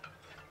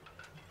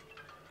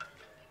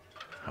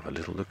have a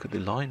little look at the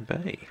Lyme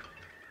Bay.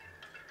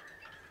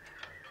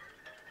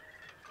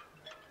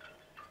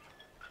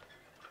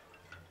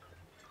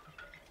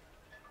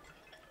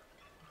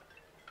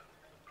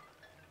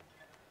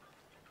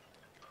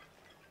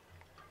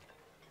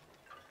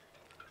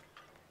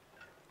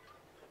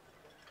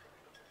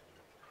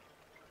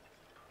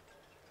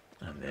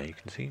 And there you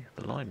can see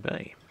the Lyme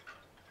Bay.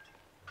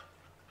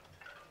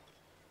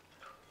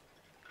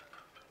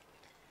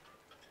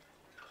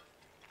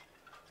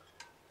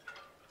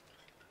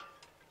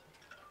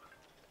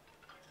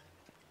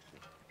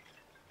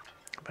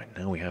 In fact,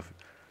 now we have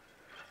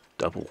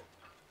double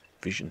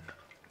vision.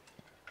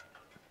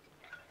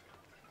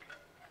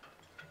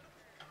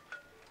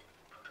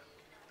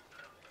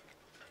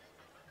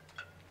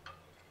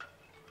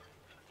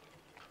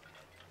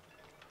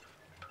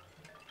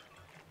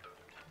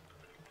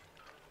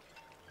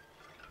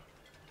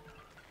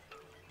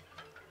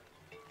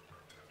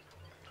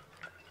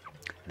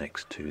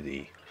 Next to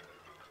the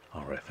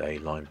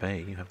RFA Lyme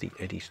Bay, you have the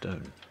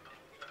Eddystone,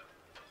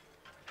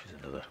 which is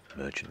another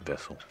merchant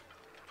vessel,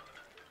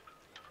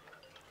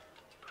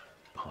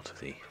 part of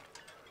the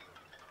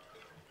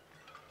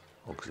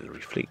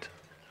auxiliary fleet.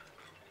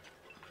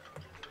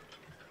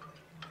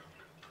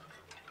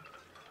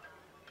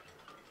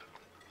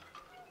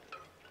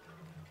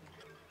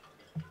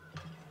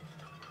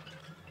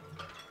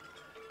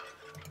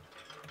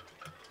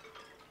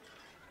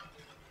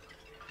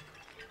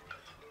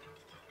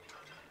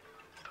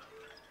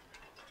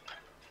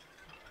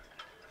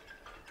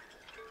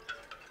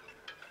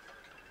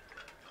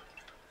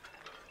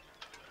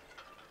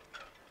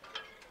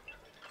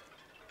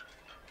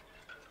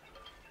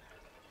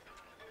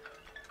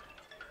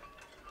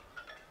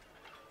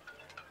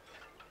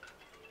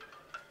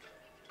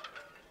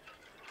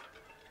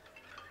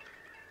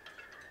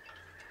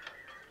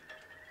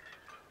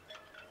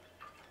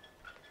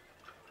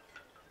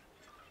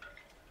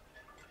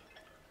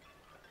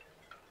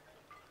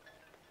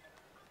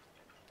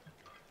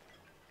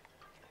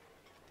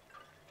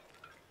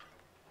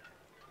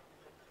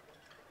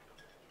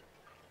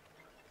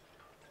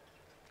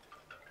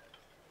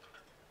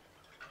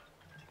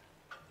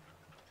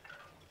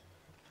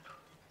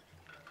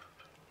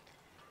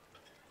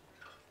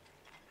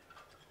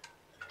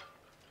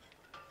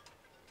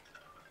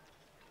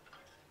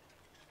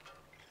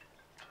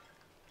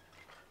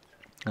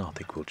 I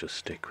think we'll just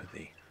stick with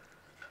the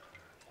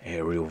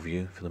aerial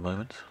view for the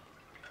moment.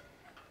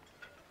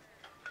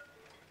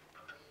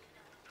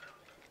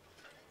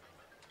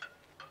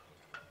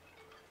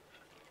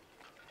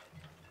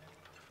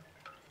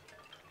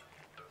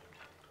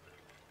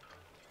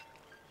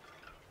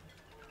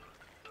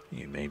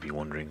 You may be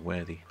wondering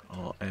where the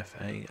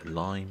RFA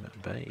Lyme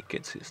Bay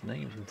gets its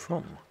name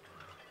from.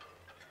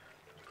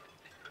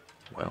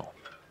 Well,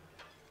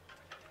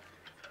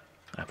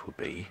 that would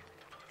be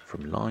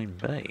from Lyme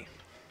Bay.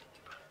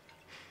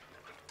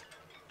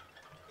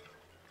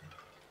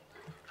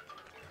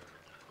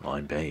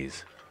 Lyme Bay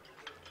is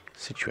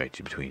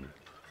situated between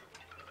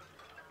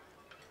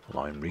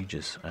Lyme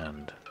Regis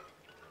and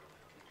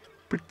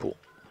Bridport,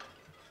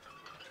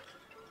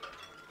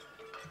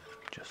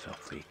 just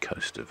off the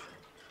coast of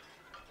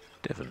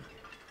Devon.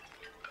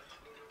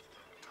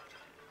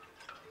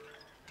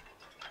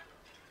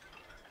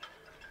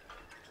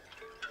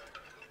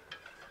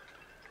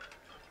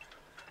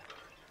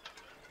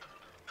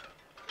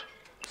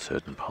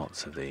 Certain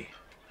parts of the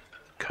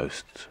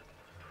coast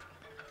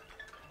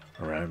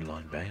around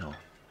Lyme Bay are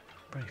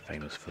very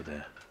famous for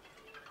their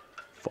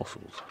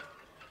fossils.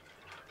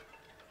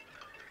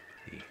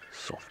 The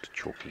soft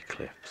chalky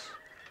cliffs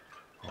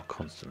are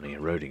constantly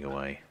eroding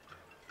away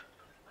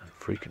and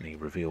frequently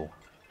reveal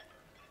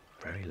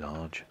very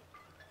large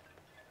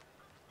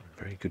and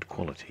very good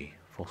quality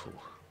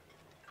fossils.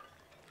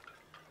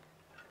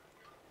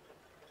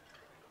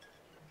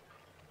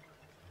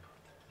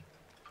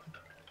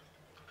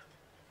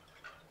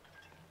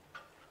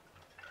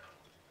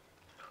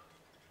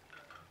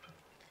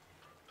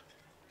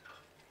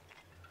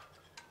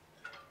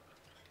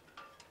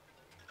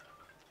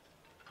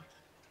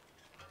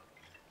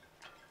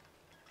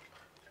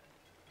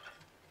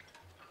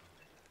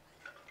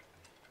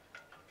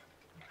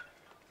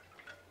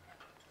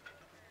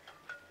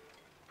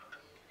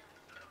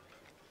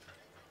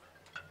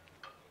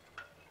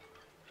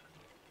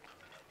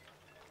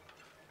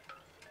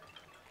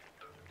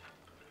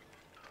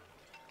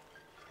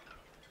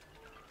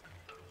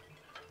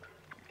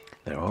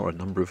 There are a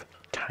number of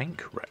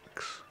tank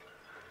wrecks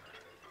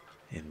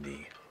in the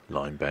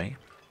Lyme Bay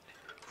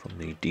from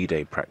the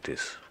D-Day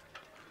practice.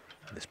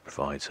 This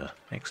provides an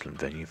excellent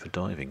venue for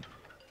diving.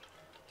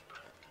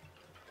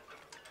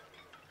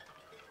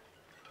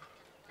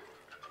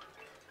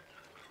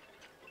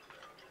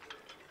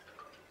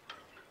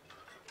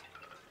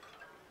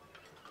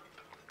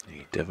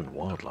 The Devon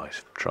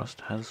Wildlife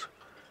Trust has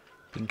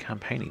been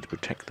campaigning to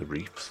protect the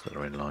reefs that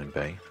are in Lyme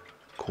Bay,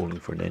 calling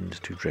for an end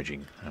to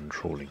dredging and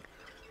trawling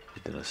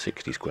within a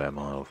 60 square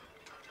mile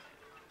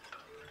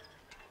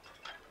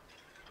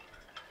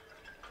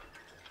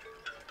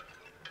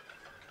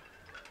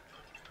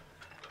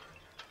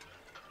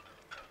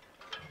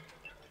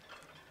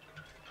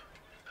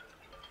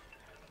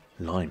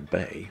Lyme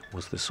Bay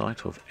was the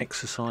site of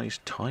Exercise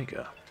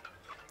Tiger,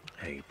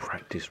 a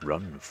practice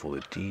run for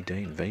the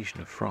D-Day invasion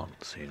of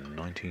France in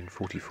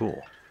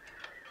 1944,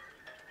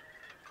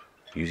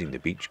 using the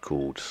beach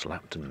called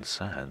Southampton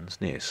Sands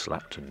near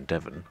Southampton,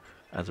 Devon,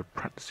 as a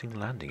practicing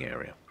landing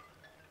area.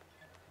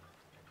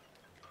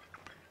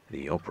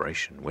 The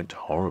operation went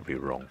horribly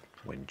wrong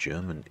when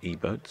German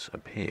E-boats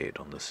appeared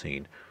on the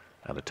scene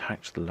and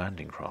attacked the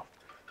landing craft,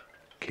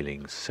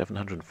 killing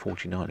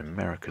 749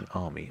 American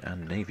Army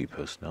and Navy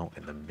personnel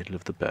in the middle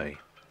of the bay.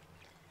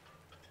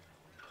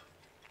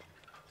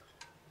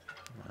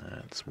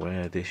 That's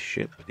where this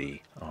ship,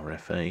 the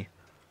RFA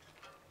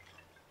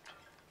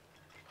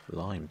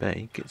Lyme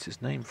Bay, gets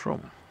its name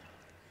from.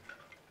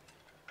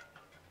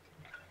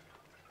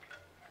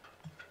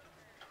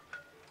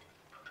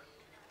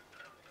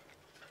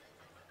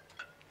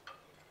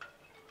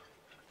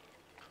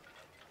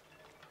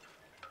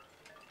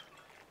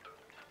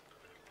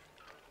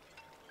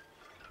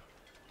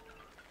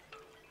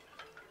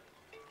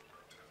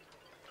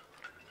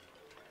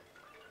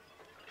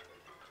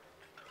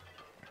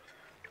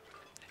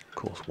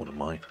 Of course, one of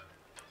my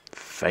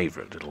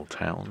favourite little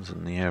towns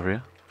in the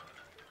area,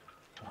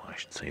 or I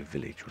should say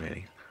village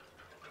really,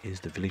 is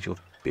the village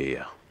of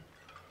Beer.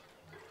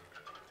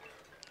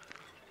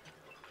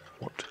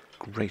 What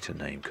greater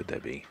name could there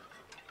be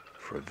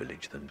for a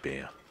village than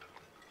Beer?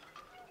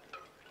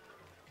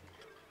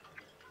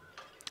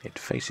 It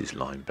faces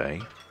Lyme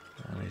Bay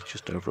and is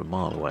just over a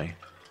mile away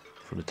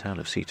from the town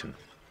of Southampton,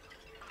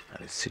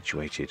 and is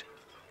situated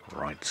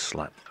right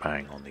slap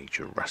bang on the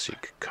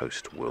Jurassic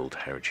Coast World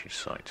Heritage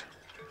Site,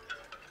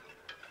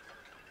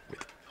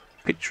 with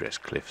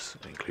picturesque cliffs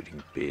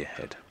including Beer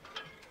Head.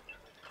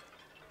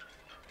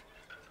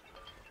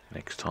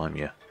 Next time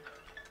you're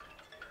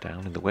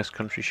down in the West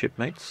Country,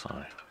 shipmates,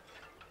 I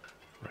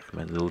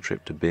recommend a little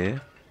trip to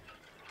Beer.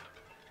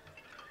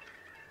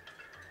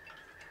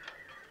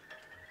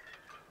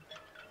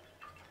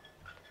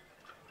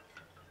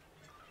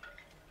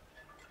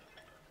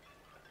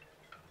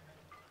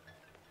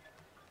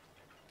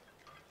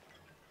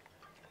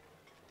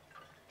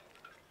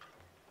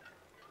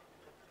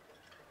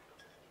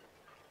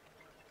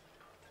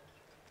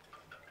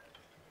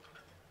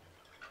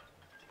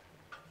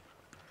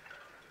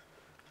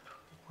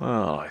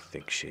 Well, I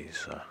think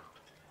she's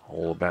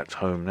all about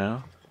home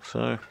now,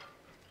 so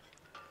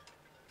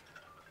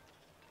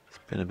it's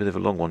been a bit of a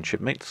long one,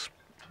 shipmates.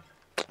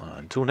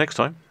 Until next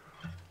time.